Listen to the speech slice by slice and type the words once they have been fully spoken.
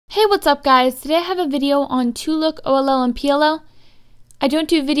Hey, what's up guys? Today I have a video on to-look OLL and PLL. I don't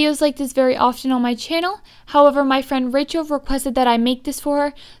do videos like this very often on my channel. However, my friend Rachel requested that I make this for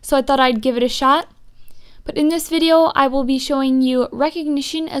her, so I thought I'd give it a shot. But in this video, I will be showing you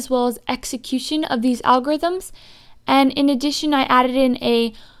recognition as well as execution of these algorithms. And in addition, I added in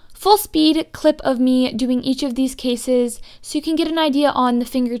a full speed clip of me doing each of these cases so you can get an idea on the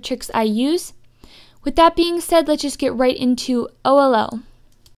finger tricks I use. With that being said, let's just get right into OLL.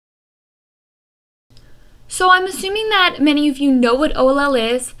 So I'm assuming that many of you know what OLL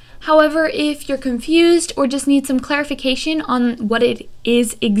is. However, if you're confused or just need some clarification on what it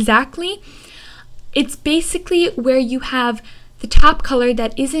is exactly, it's basically where you have the top color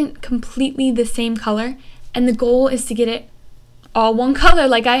that isn't completely the same color, and the goal is to get it all one color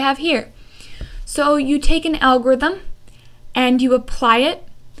like I have here. So you take an algorithm and you apply it,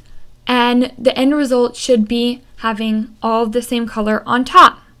 and the end result should be having all the same color on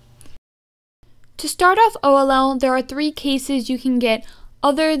top. To start off OLL, there are three cases you can get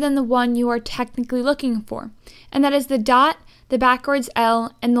other than the one you are technically looking for, and that is the dot, the backwards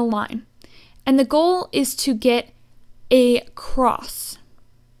L, and the line. And the goal is to get a cross.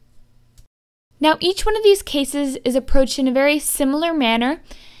 Now each one of these cases is approached in a very similar manner,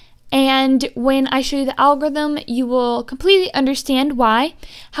 and when I show you the algorithm, you will completely understand why.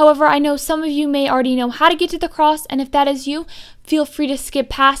 However, I know some of you may already know how to get to the cross, and if that is you, feel free to skip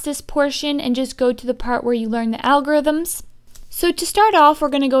past this portion and just go to the part where you learn the algorithms. So to start off, we're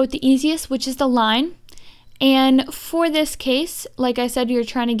going to go with the easiest, which is the line. And for this case, like I said, you're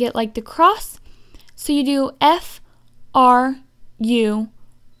trying to get like the cross. So you do F, R, U,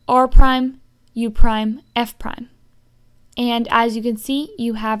 R prime, U prime, F prime. And as you can see,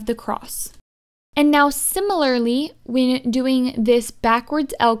 you have the cross. And now similarly, when doing this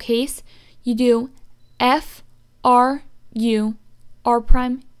backwards L case, you do F, R, U, R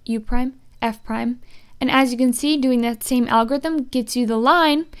prime, U prime, F prime. And as you can see, doing that same algorithm gets you the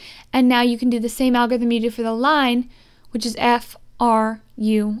line. And now you can do the same algorithm you did for the line, which is F, R,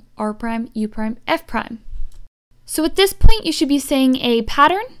 U, R prime, U prime, F prime. So at this point, you should be saying a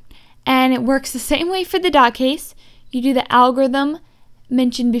pattern, and it works the same way for the dot case. You do the algorithm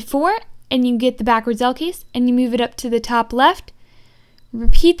mentioned before, and you get the backwards L case, and you move it up to the top left.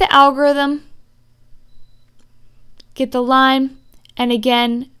 Repeat the algorithm, get the line, and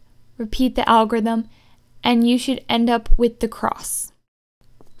again, repeat the algorithm, and you should end up with the cross.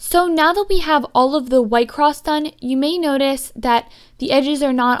 So now that we have all of the white cross done, you may notice that the edges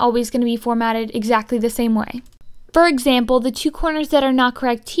are not always going to be formatted exactly the same way. For example, the two corners that are not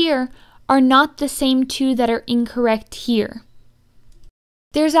correct here are not the same two that are incorrect here.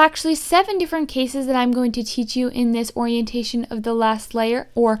 There's actually 7 different cases that I'm going to teach you in this orientation of the last layer,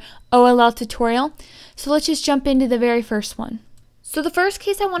 or OLL tutorial. So let's just jump into the very first one. So the first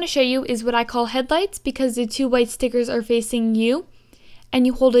case I want to show you is what I call headlights, because the two white stickers are facing you, and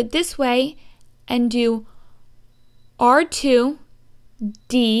you hold it this way and do R2,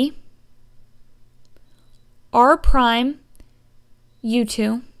 D, R prime,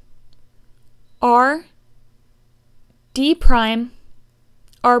 U2, R, D prime,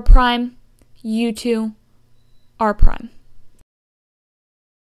 R prime, U2, R prime.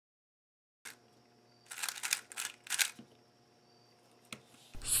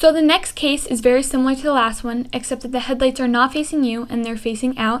 So the next case is very similar to the last one, except that the headlights are not facing you and they're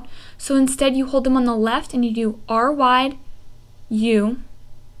facing out. So instead you hold them on the left and you do R wide, U,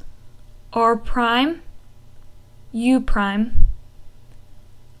 R prime, U prime,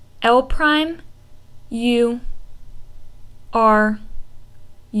 L prime, U, R,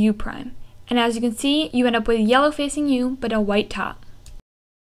 U prime. And as you can see, you end up with yellow facing you, but a white top.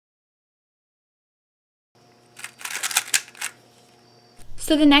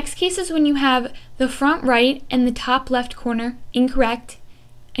 So the next case is when you have the front right and the top left corner incorrect,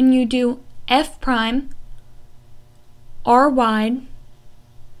 and you do F prime, R wide,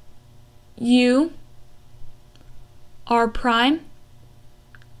 U, R prime,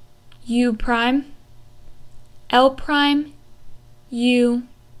 U prime, L prime, U,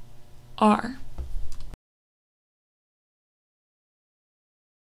 R.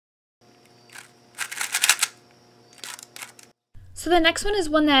 So the next one is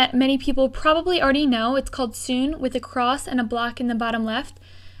one that many people probably already know. It's called soon, with a cross and a block in the bottom left.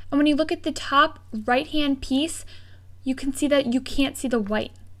 And when you look at the top right-hand piece, you can see that you can't see the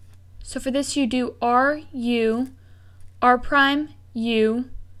white. So for this you do R, U, R prime, U,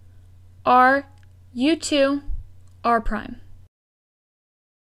 R, U2, R prime.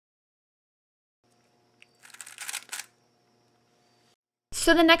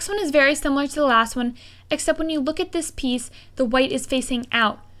 So the next one is very similar to the last one, except when you look at this piece, the white is facing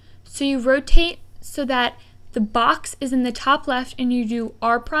out. So you rotate so that the box is in the top left, and you do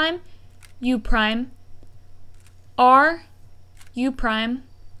R prime, U prime, R, U prime,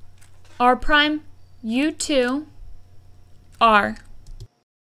 R prime, U2, R.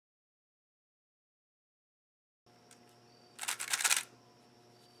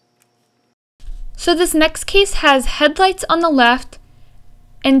 So this next case has headlights on the left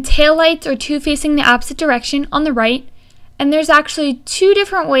and taillights or two facing the opposite direction on the right. And there's actually two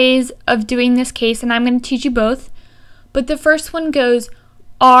different ways of doing this case, and I'm going to teach you both. But the first one goes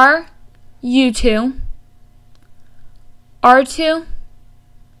R, U2, R2,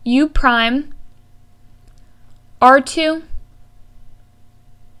 U prime, R2,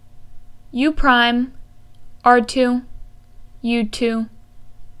 U prime, R2, U2,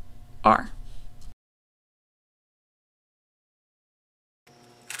 R.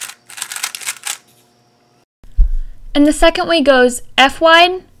 And the second way goes F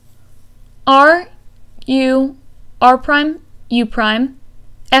wide, R, U, R prime, U prime,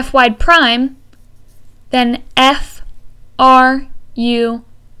 F wide prime, then F, R, U,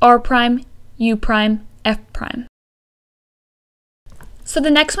 R prime, U prime, F prime. So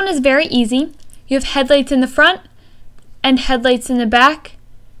the next one is very easy. You have headlights in the front and headlights in the back.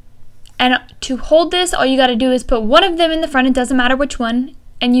 And to hold this, all you got to do is put one of them in the front, it doesn't matter which one,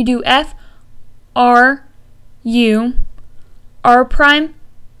 and you do F, R, U, R prime,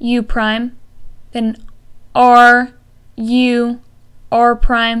 U prime, then R, U, R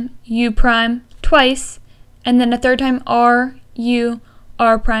prime, U prime twice, and then a third time R, U,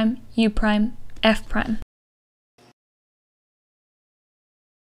 R prime, U prime, F prime.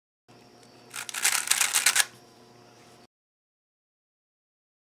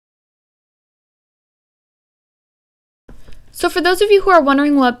 So for those of you who are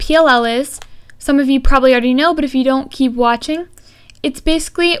wondering what PLL is, some of you probably already know, but if you don't, keep watching. It's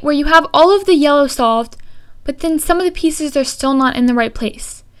basically where you have all of the yellow solved, but then some of the pieces are still not in the right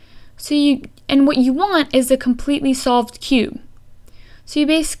place. And what you want is a completely solved cube. So you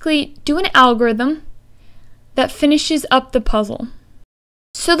basically do an algorithm that finishes up the puzzle.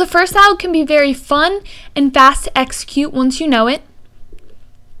 So the first alg can be very fun and fast to execute once you know it,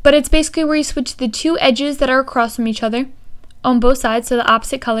 but it's basically where you switch the two edges that are across from each other on both sides, so the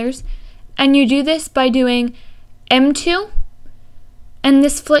opposite colors. And you do this by doing M2, and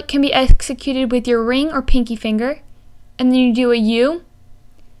this flick can be executed with your ring or pinky finger. And then you do a U,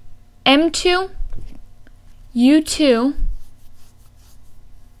 M2, U2,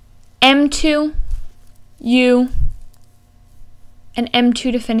 M2, U, and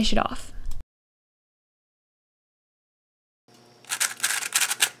M2 to finish it off.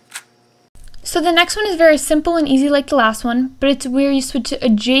 So the next one is very simple and easy like the last one, but it's where you switch to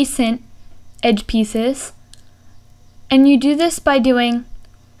adjacent edge pieces, and you do this by doing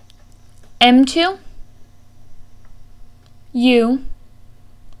M2, U,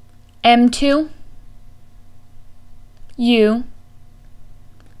 M2, U,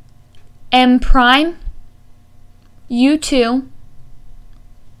 M prime, U2,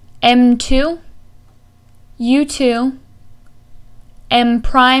 M2, U2, M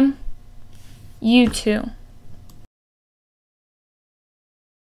prime, U2.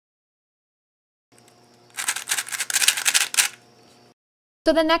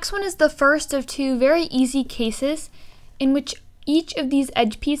 So the next one is the first of two very easy cases in which each of these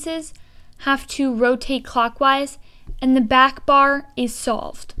edge pieces have to rotate clockwise and the back bar is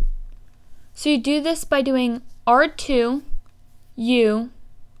solved. So you do this by doing R2, U,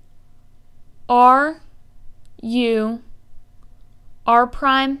 R, U, R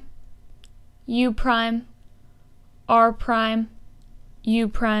prime, U prime, R prime, U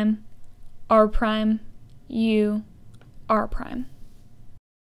prime, R prime, U, R prime.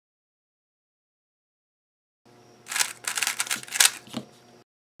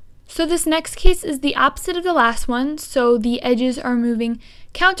 So this next case is the opposite of the last one, so the edges are moving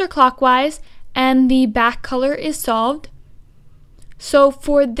counterclockwise and the back color is solved. So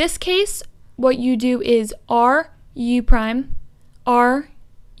for this case, what you do is R, U prime, R,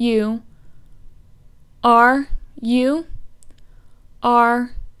 U, R, U,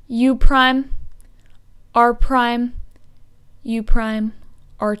 R, U prime, R prime, U prime,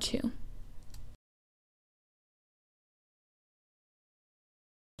 R2.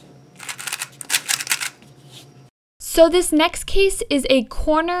 So this next case is a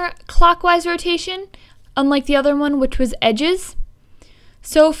corner clockwise rotation, unlike the other one which was edges.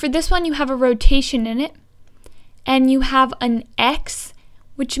 So for this one you have a rotation in it, and you have an X,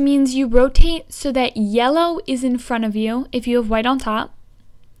 which means you rotate so that yellow is in front of you if you have white on top.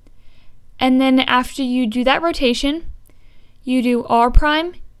 And then after you do that rotation, you do R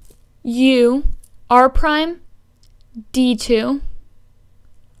prime, U R prime D2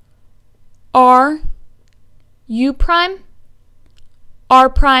 R U prime R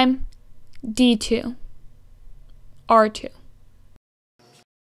prime D2 R2.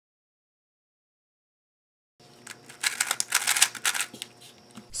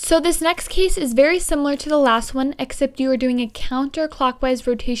 So this next case is very similar to the last one, except you are doing a counterclockwise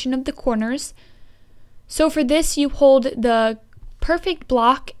rotation of the corners. So for this, you hold the perfect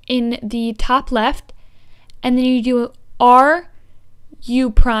block in the top left, and then you do R U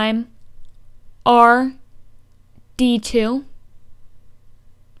prime R D2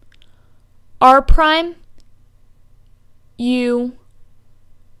 R prime U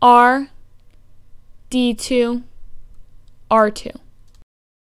R D2 R2.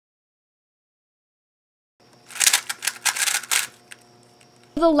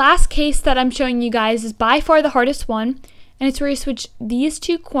 The last case that I'm showing you guys is by far the hardest one, and it's where you switch these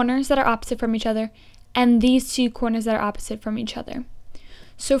two corners that are opposite from each other and these two corners that are opposite from each other.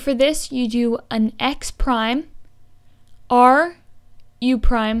 So for this, you do an X prime R U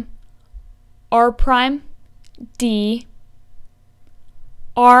prime R prime D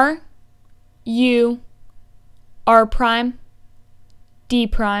R U R prime D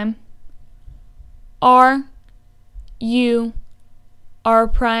prime R U R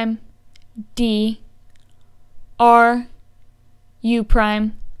prime D R U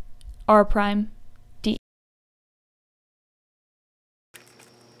prime R prime D.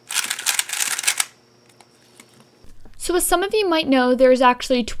 So as some of you might know, there's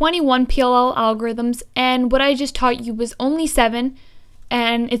actually 21 PLL algorithms, and what I just taught you was only 7,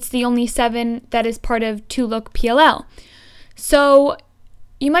 and it's the only 7 that is part of 2-look PLL. So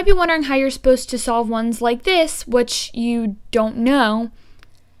you might be wondering how you're supposed to solve ones like this, which you don't know.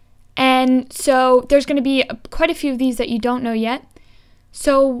 And so there's going to be quite a few of these that you don't know yet.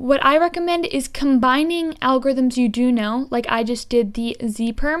 So what I recommend is combining algorithms you do know, like I just did the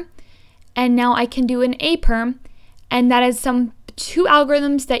Z perm, and now I can do an A perm, and that is some 2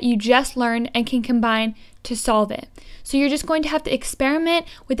 algorithms that you just learned and can combine to solve it. So you're just going to have to experiment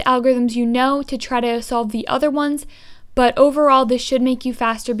with the algorithms you know to try to solve the other ones. But overall, this should make you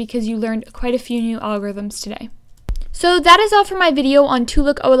faster because you learned quite a few new algorithms today. So that is all for my video on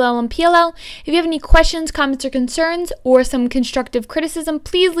 2-look OLL and PLL. If you have any questions, comments, or concerns, or some constructive criticism,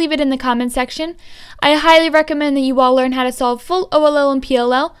 please leave it in the comment section. I highly recommend that you all learn how to solve full OLL and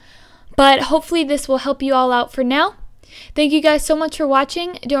PLL, but hopefully this will help you all out for now. Thank you guys so much for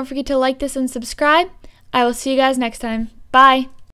watching. Don't forget to like this and subscribe. I will see you guys next time. Bye!